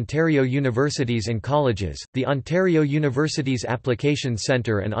applying to Ontario universities and colleges, the Ontario Universities Application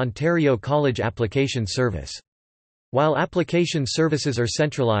Centre and Ontario College Application Service. While application services are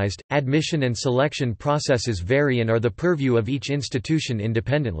centralized, admission and selection processes vary and are the purview of each institution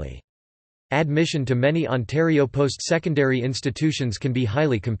independently. Admission to many Ontario post-secondary institutions can be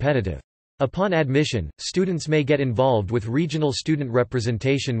highly competitive. Upon admission, students may get involved with regional student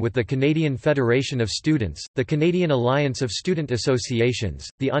representation with the Canadian Federation of Students, the Canadian Alliance of Student Associations,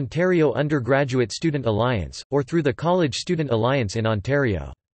 the Ontario Undergraduate Student Alliance, or through the College Student Alliance in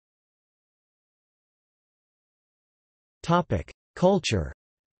Ontario. Culture.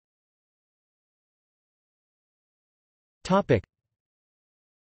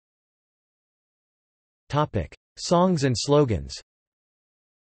 Songs and slogans.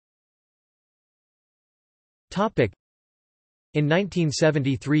 In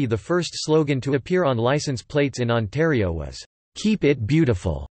 1973, the first slogan to appear on license plates in Ontario was, "Keep it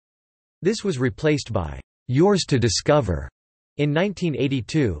beautiful." This was replaced by, "Yours to discover," in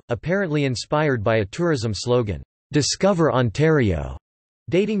 1982, apparently inspired by a tourism slogan, "Discover Ontario,"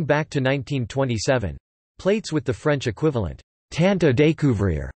 dating back to 1927. Plates with the French equivalent, "Tant à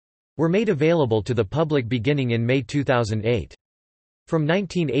découvrir," were made available to the public beginning in May 2008. From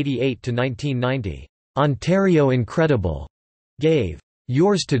 1988 to 1990, "Ontario Incredible" gave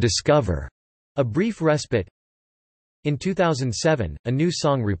 "Yours to Discover" a brief respite. In 2007, a new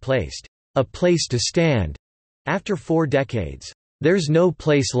song replaced "A Place to Stand." After 4 decades, "There's No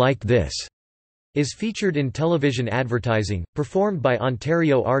Place Like This" is featured in television advertising, performed by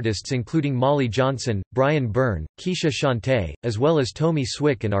Ontario artists including Molly Johnson, Brian Byrne, Keisha Chanté, as well as Tommy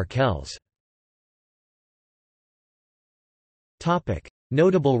Swick and Arkells.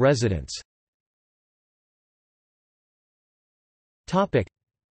 Notable residents.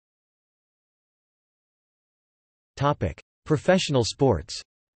 Professional sports.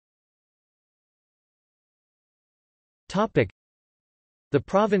 The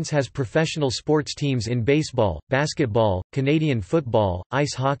province has professional sports teams in baseball, basketball, Canadian football,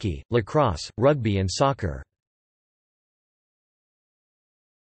 ice hockey, lacrosse, rugby and soccer.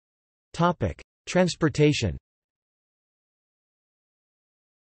 Transportation.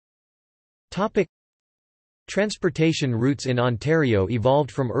 Transportation routes in Ontario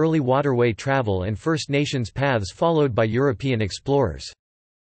evolved from early waterway travel and First Nations paths followed by European explorers.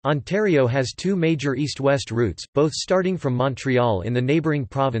 Ontario has 2 major east-west routes, both starting from Montreal in the neighbouring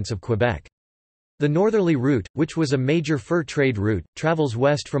province of Quebec. The northerly route, which was a major fur trade route, travels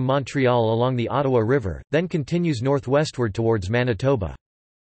west from Montreal along the Ottawa River, then continues northwestward towards Manitoba.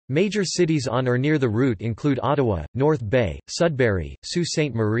 Major cities on or near the route include Ottawa, North Bay, Sudbury, Sault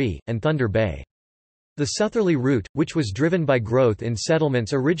Ste. Marie, and Thunder Bay. The southerly route, which was driven by growth in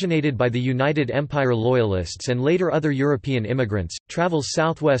settlements originated by the United Empire Loyalists and later other European immigrants, travels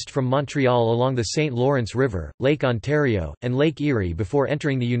southwest from Montreal along the St. Lawrence River, Lake Ontario, and Lake Erie before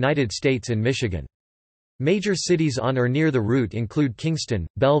entering the United States and Michigan. Major cities on or near the route include Kingston,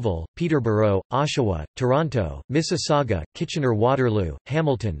 Belleville, Peterborough, Oshawa, Toronto, Mississauga, Kitchener-Waterloo,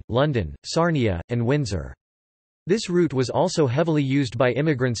 Hamilton, London, Sarnia, and Windsor. This route was also heavily used by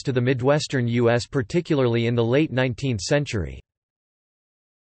immigrants to the Midwestern U.S., particularly in the late 19th century.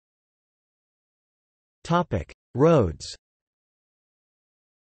 Roads.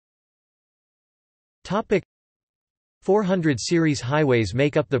 400 series highways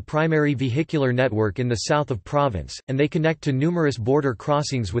make up the primary vehicular network in the south of province, and they connect to numerous border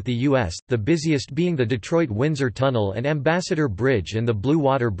crossings with the U.S., the busiest being the Detroit-Windsor Tunnel and Ambassador Bridge and the Blue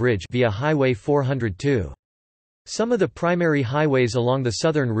Water Bridge via Highway 402. Some of the primary highways along the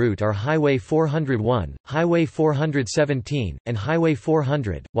southern route are Highway 401, Highway 417, and Highway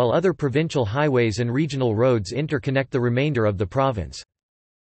 400, while other provincial highways and regional roads interconnect the remainder of the province.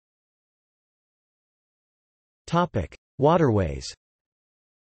 Waterways.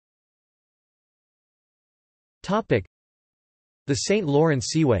 The St. Lawrence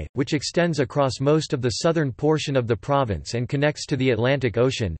Seaway, which extends across most of the southern portion of the province and connects to the Atlantic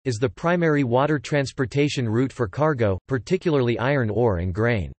Ocean, is the primary water transportation route for cargo, particularly iron ore and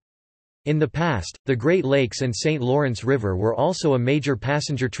grain. In the past, the Great Lakes and St. Lawrence River were also a major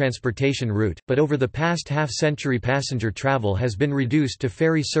passenger transportation route, but over the past half-century passenger travel has been reduced to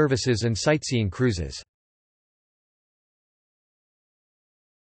ferry services and sightseeing cruises.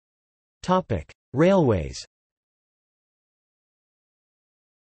 Railways.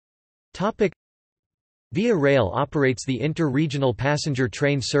 Via Rail operates the inter-regional passenger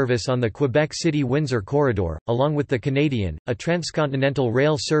train service on the Quebec City-Windsor corridor, along with the Canadian, a transcontinental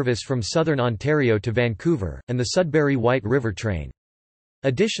rail service from southern Ontario to Vancouver, and the Sudbury White River train.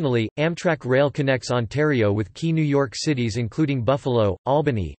 Additionally, Amtrak Rail connects Ontario with key New York cities including Buffalo,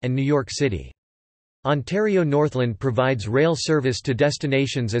 Albany, and New York City. Ontario Northland provides rail service to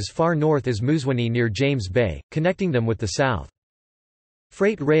destinations as far north as Moosonee near James Bay, connecting them with the south.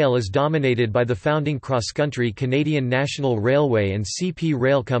 Freight rail is dominated by the founding cross-country Canadian National Railway and CP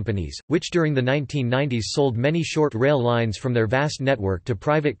Rail companies, which during the 1990s sold many short rail lines from their vast network to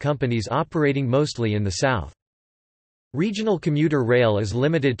private companies operating mostly in the south. Regional commuter rail is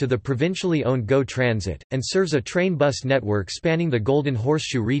limited to the provincially owned GO Transit, and serves a train-bus network spanning the Golden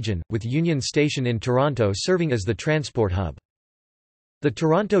Horseshoe region, with Union Station in Toronto serving as the transport hub. The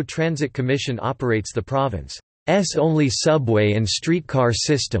Toronto Transit Commission operates the province's only subway and streetcar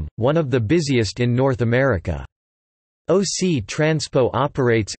system, one of the busiest in North America. OC Transpo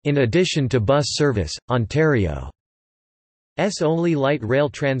operates, in addition to bus service, Ontario's only light rail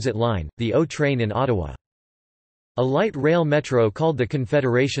transit line, the O-Train in Ottawa. A light rail metro called the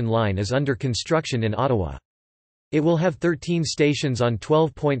Confederation Line is under construction in Ottawa. It will have 13 stations on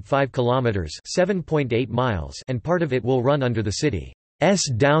 12.5 kilometers (7.8 miles), and part of it will run under the city's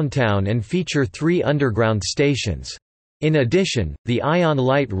downtown and feature 3 underground stations. In addition, the Ion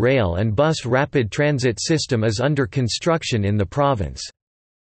Light Rail and Bus Rapid Transit system is under construction in the province's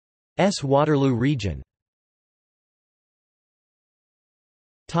Waterloo region.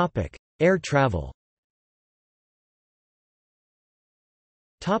 Air travel.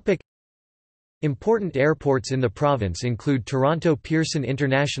 Important airports in the province include Toronto Pearson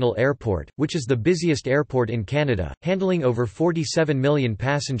International Airport, which is the busiest airport in Canada, handling over 47 million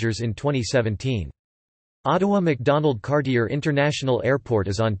passengers in 2017. Ottawa Macdonald Cartier International Airport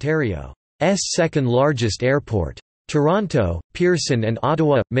is Ontario's second largest airport. Toronto, Pearson and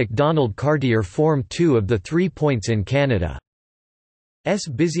Ottawa Macdonald Cartier form 2 of the 3 points in Canada's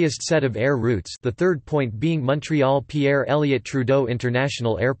busiest set of air routes, the third point being Montreal Pierre Elliott Trudeau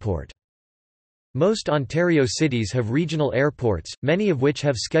International Airport. Most Ontario cities have regional airports, many of which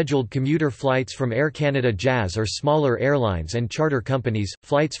have scheduled commuter flights from Air Canada Jazz or smaller airlines and charter companies.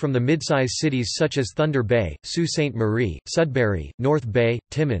 Flights from the mid-size cities such as Thunder Bay, Sault Ste. Marie, Sudbury, North Bay,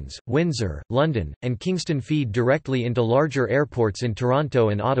 Timmins, Windsor, London, and Kingston feed directly into larger airports in Toronto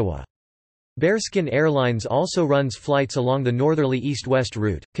and Ottawa. Bearskin Airlines also runs flights along the northerly east-west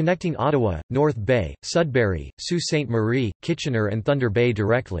route, connecting Ottawa, North Bay, Sudbury, Sault Ste. Marie, Kitchener and Thunder Bay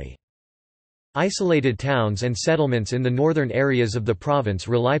directly. Isolated towns and settlements in the northern areas of the province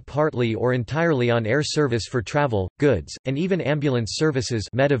rely partly or entirely on air service for travel, goods, and even ambulance services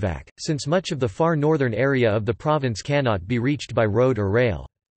medevac, since much of the far northern area of the province cannot be reached by road or rail.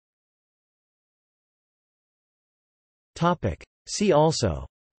 See also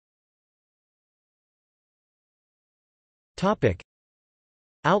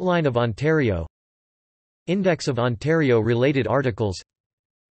Outline of Ontario, Index of Ontario-related articles.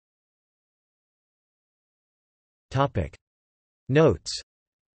 Notes.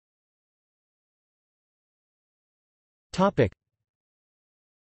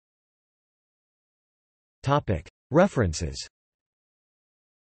 References.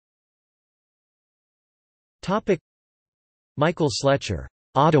 Michael Sletcher,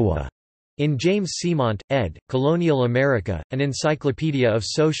 Ottawa, in James Seamont, ed., Colonial America, An Encyclopedia of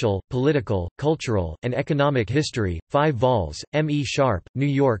Social, Political, Cultural, and Economic History, 5 vols., M. E. Sharp, New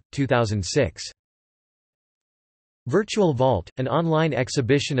York, 2006. Virtual Vault, an online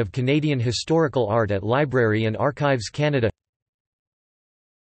exhibition of Canadian historical art at Library and Archives Canada.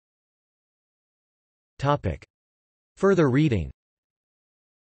 Further reading.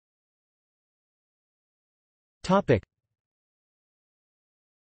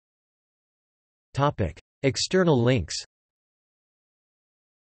 External links.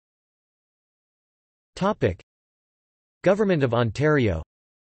 Government of Ontario,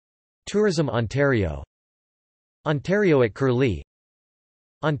 Tourism Ontario, Ontario at Curlie,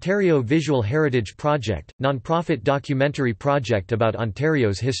 Ontario Visual Heritage Project, non-profit documentary project about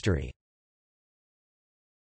Ontario's history.